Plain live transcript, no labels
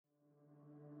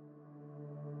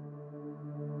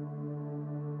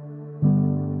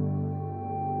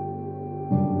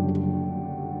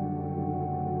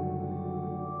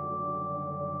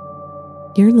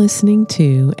You're listening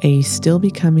to a Still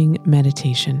Becoming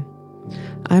meditation.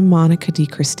 I'm Monica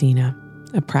DiCristina,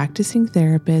 a practicing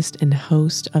therapist and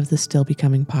host of the Still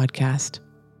Becoming podcast.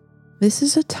 This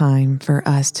is a time for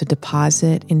us to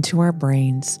deposit into our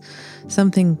brains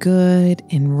something good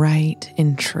and right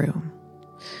and true.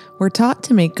 We're taught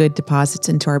to make good deposits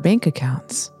into our bank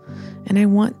accounts, and I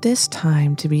want this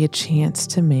time to be a chance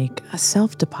to make a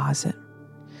self-deposit.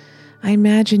 I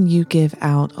imagine you give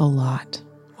out a lot,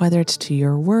 whether it's to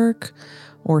your work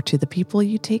or to the people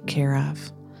you take care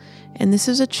of. And this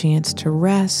is a chance to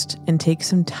rest and take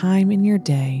some time in your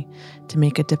day to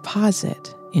make a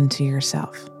deposit into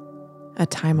yourself, a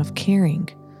time of caring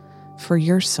for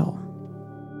your soul.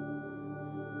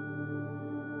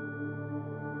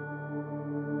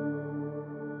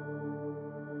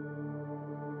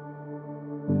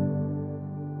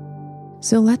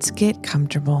 So let's get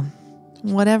comfortable,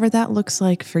 whatever that looks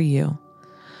like for you.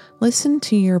 Listen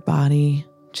to your body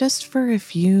just for a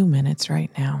few minutes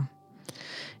right now.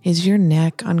 Is your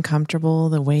neck uncomfortable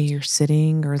the way you're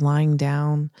sitting or lying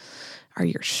down? Are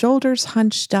your shoulders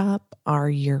hunched up?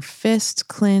 Are your fists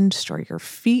clenched or your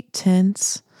feet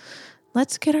tense?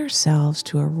 Let's get ourselves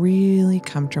to a really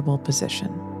comfortable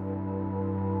position.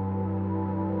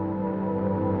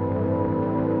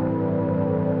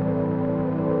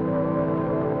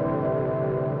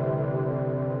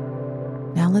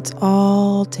 Now let's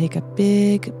all take a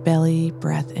big belly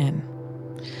breath in.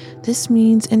 This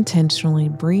means intentionally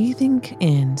breathing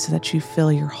in so that you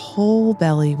fill your whole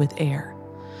belly with air,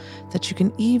 that you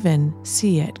can even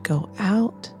see it go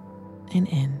out and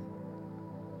in.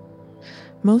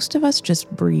 Most of us just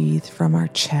breathe from our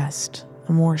chest,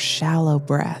 a more shallow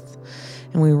breath,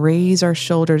 and we raise our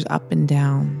shoulders up and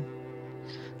down.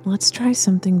 Let's try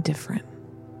something different.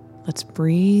 Let's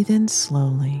breathe in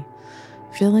slowly,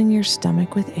 filling your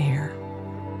stomach with air.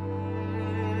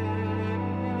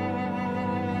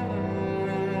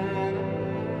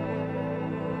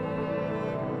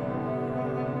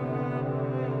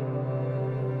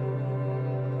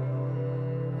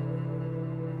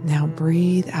 Now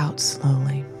breathe out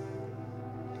slowly.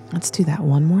 Let's do that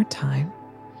one more time.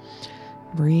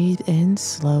 Breathe in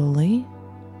slowly.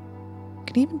 You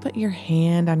can even put your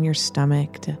hand on your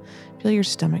stomach to feel your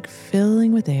stomach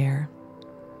filling with air.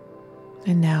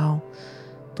 And now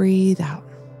breathe out.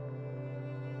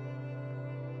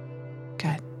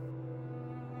 Good.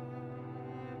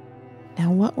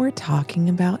 Now what we're talking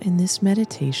about in this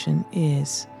meditation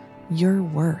is your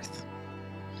worth.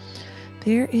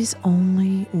 There is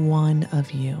only one of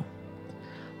you.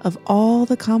 Of all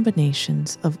the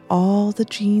combinations of all the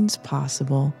genes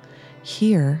possible,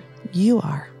 here you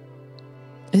are.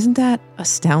 Isn't that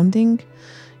astounding?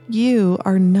 You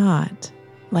are not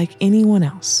like anyone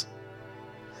else.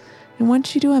 I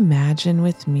want you to imagine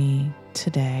with me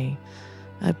today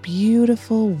a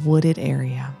beautiful wooded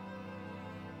area.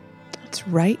 It's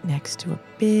right next to a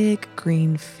big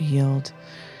green field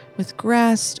with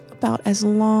grass about as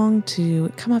long to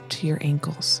come up to your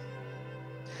ankles.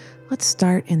 Let's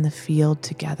start in the field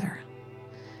together.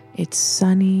 It's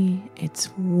sunny,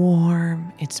 it's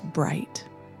warm, it's bright.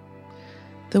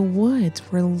 The woods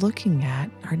we're looking at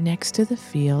are next to the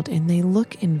field and they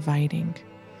look inviting.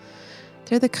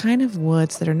 They're the kind of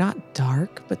woods that are not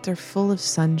dark, but they're full of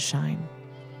sunshine,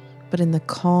 but in the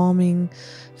calming,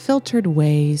 filtered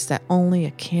ways that only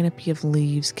a canopy of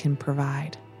leaves can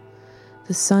provide.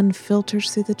 The sun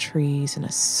filters through the trees in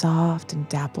a soft and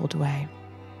dappled way,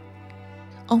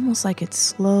 almost like it's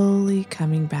slowly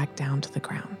coming back down to the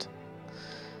ground.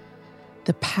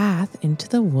 The path into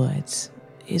the woods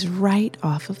is right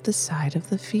off of the side of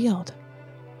the field,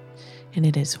 and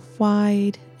it is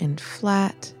wide and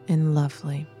flat and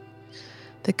lovely.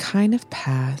 The kind of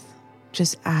path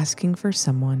just asking for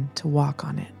someone to walk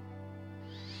on it.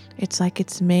 It's like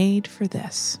it's made for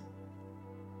this.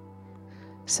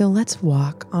 So let's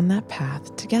walk on that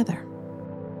path together.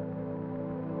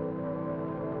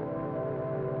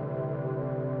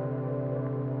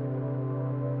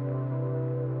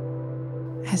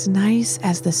 As nice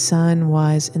as the sun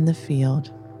was in the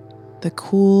field, the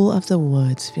cool of the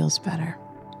woods feels better.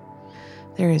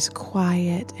 There is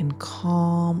quiet and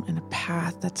calm and a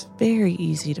path that's very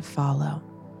easy to follow.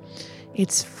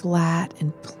 It's flat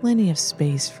and plenty of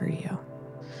space for you.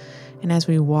 And as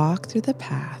we walk through the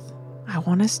path, I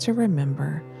want us to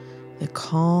remember the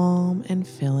calm and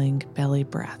filling belly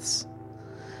breaths.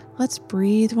 Let's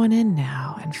breathe one in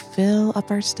now and fill up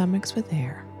our stomachs with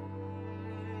air.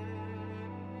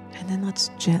 And then let's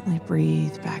gently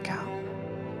breathe back out.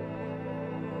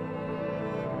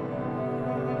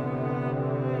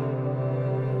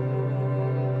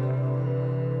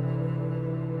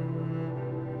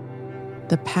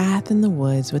 The path in the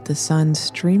woods with the sun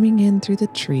streaming in through the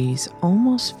trees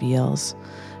almost feels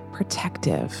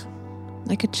protective,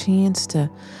 like a chance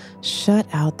to shut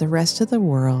out the rest of the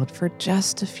world for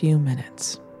just a few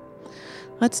minutes.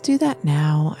 Let's do that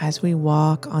now as we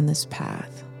walk on this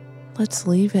path. Let's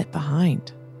leave it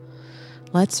behind.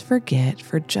 Let's forget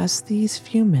for just these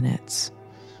few minutes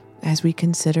as we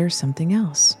consider something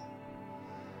else.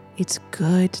 It's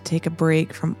good to take a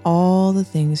break from all the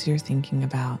things you're thinking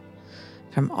about,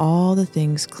 from all the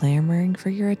things clamoring for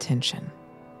your attention.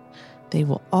 They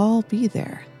will all be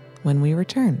there when we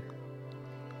return.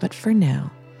 But for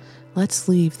now, let's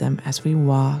leave them as we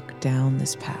walk down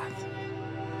this path.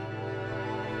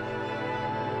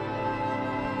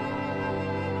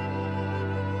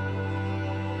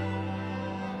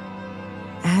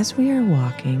 As we are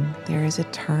walking, there is a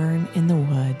turn in the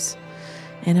woods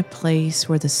and a place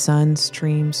where the sun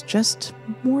streams just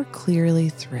more clearly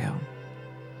through.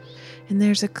 And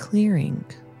there's a clearing,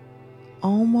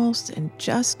 almost and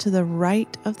just to the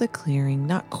right of the clearing,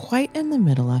 not quite in the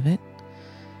middle of it,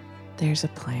 there's a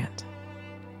plant.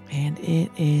 And it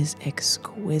is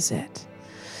exquisite.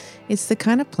 It's the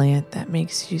kind of plant that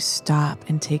makes you stop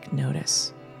and take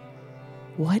notice.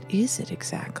 What is it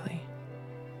exactly?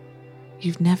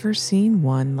 You've never seen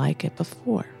one like it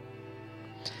before.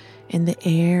 And the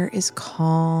air is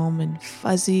calm and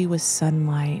fuzzy with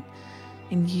sunlight,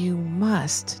 and you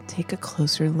must take a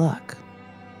closer look.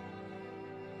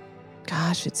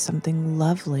 Gosh, it's something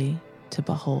lovely to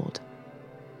behold.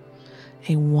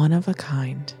 A one of a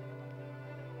kind.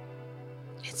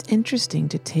 It's interesting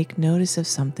to take notice of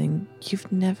something you've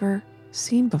never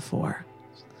seen before.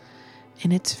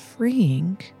 And it's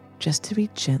freeing just to be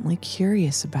gently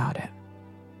curious about it.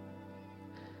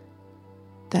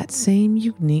 That same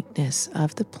uniqueness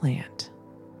of the plant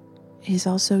is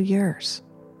also yours.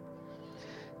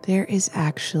 There is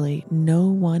actually no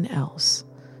one else,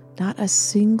 not a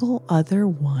single other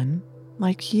one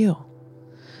like you.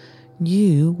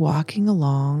 You walking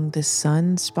along this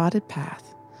sun-spotted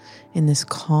path in this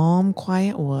calm,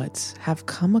 quiet woods have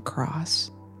come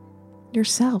across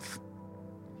yourself.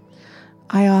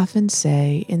 I often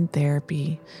say in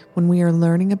therapy, when we are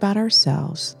learning about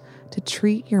ourselves, to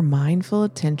treat your mindful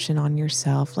attention on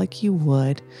yourself like you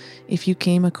would if you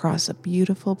came across a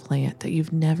beautiful plant that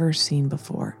you've never seen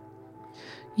before.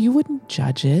 You wouldn't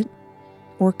judge it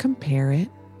or compare it.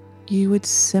 You would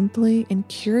simply, in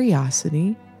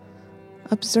curiosity,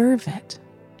 observe it.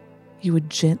 You would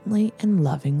gently and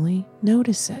lovingly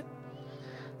notice it.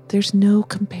 There's no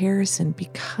comparison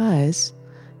because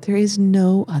there is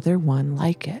no other one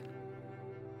like it.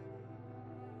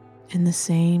 And the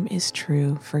same is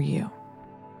true for you.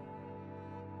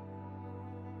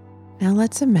 Now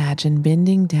let's imagine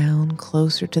bending down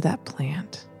closer to that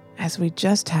plant as we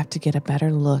just have to get a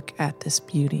better look at this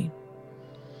beauty.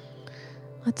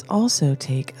 Let's also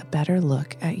take a better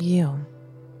look at you.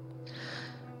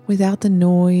 Without the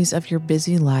noise of your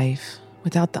busy life,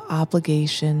 without the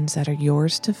obligations that are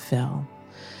yours to fill,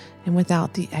 and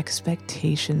without the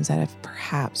expectations that have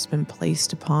perhaps been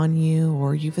placed upon you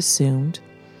or you've assumed,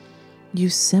 you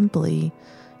simply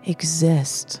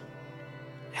exist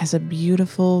as a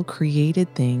beautiful,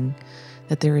 created thing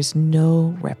that there is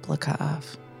no replica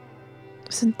of.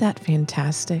 Isn't that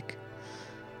fantastic?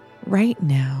 Right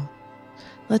now,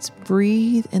 let's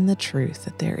breathe in the truth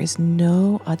that there is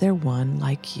no other one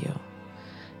like you,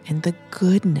 and the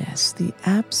goodness, the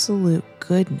absolute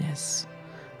goodness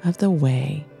of the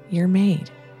way you're made.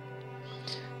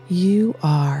 You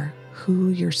are who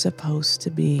you're supposed to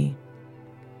be.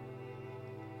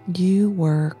 You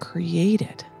were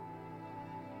created,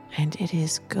 and it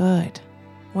is good.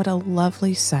 What a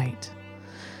lovely sight.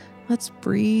 Let's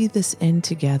breathe this in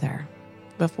together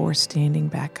before standing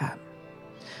back up.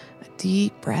 A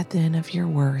deep breath in of your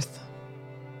worth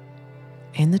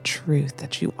and the truth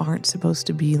that you aren't supposed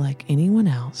to be like anyone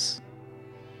else.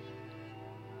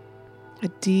 A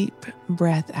deep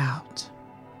breath out.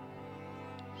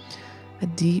 A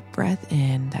deep breath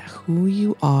in that who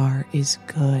you are is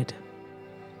good.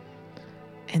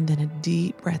 And then a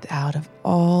deep breath out of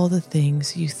all the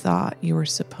things you thought you were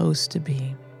supposed to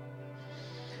be.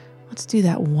 Let's do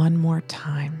that one more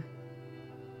time.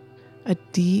 A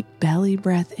deep belly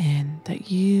breath in that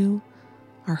you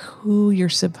are who you're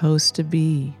supposed to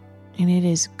be, and it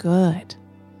is good.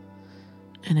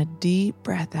 And a deep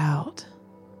breath out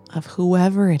of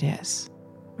whoever it is,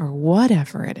 or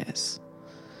whatever it is,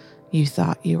 you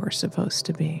thought you were supposed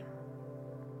to be.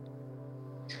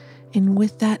 And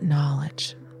with that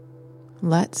knowledge,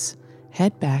 let's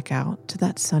head back out to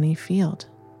that sunny field.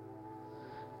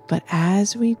 But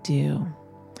as we do,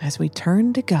 as we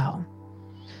turn to go,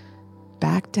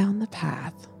 back down the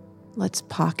path, let's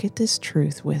pocket this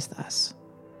truth with us.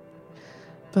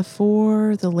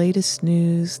 Before the latest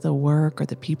news, the work, or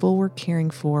the people we're caring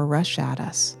for rush at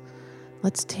us,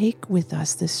 let's take with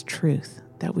us this truth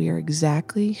that we are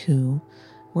exactly who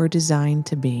we're designed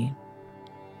to be.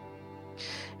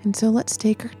 And so let's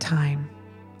take our time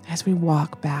as we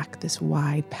walk back this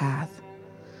wide path,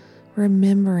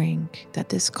 remembering that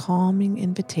this calming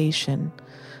invitation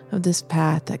of this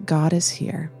path that God is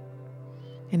here,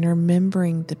 and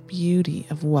remembering the beauty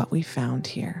of what we found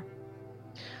here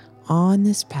on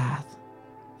this path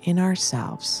in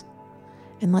ourselves.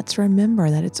 And let's remember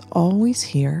that it's always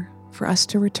here for us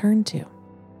to return to.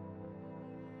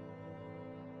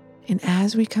 And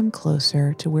as we come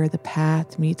closer to where the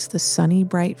path meets the sunny,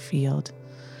 bright field,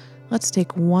 let's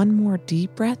take one more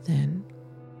deep breath in.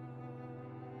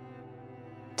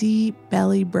 Deep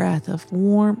belly breath of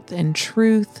warmth and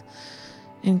truth,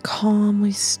 and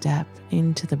calmly step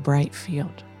into the bright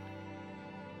field.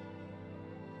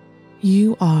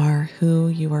 You are who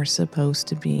you are supposed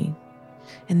to be,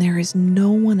 and there is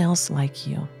no one else like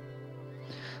you.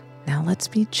 Now let's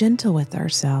be gentle with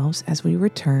ourselves as we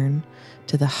return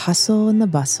to the hustle and the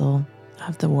bustle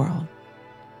of the world.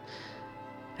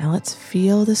 Now let's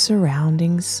feel the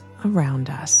surroundings around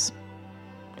us.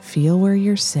 Feel where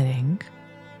you're sitting.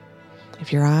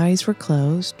 If your eyes were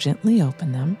closed, gently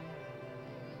open them.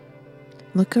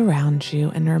 Look around you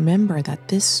and remember that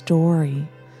this story,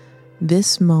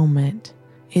 this moment,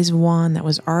 is one that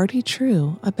was already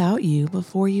true about you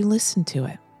before you listened to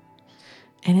it.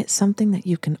 And it's something that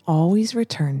you can always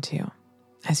return to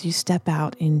as you step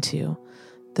out into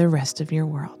the rest of your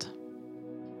world.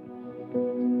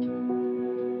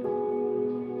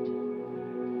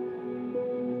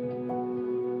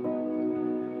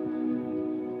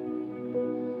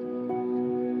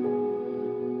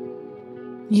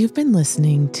 You've been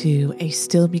listening to a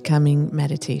Still Becoming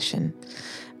meditation,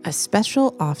 a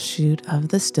special offshoot of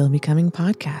the Still Becoming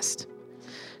podcast.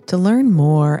 To learn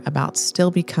more about Still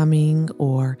Becoming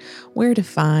or where to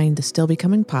find the Still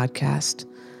Becoming podcast,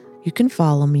 you can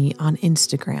follow me on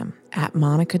Instagram at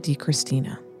Monica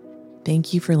DiCristina.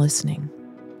 Thank you for listening.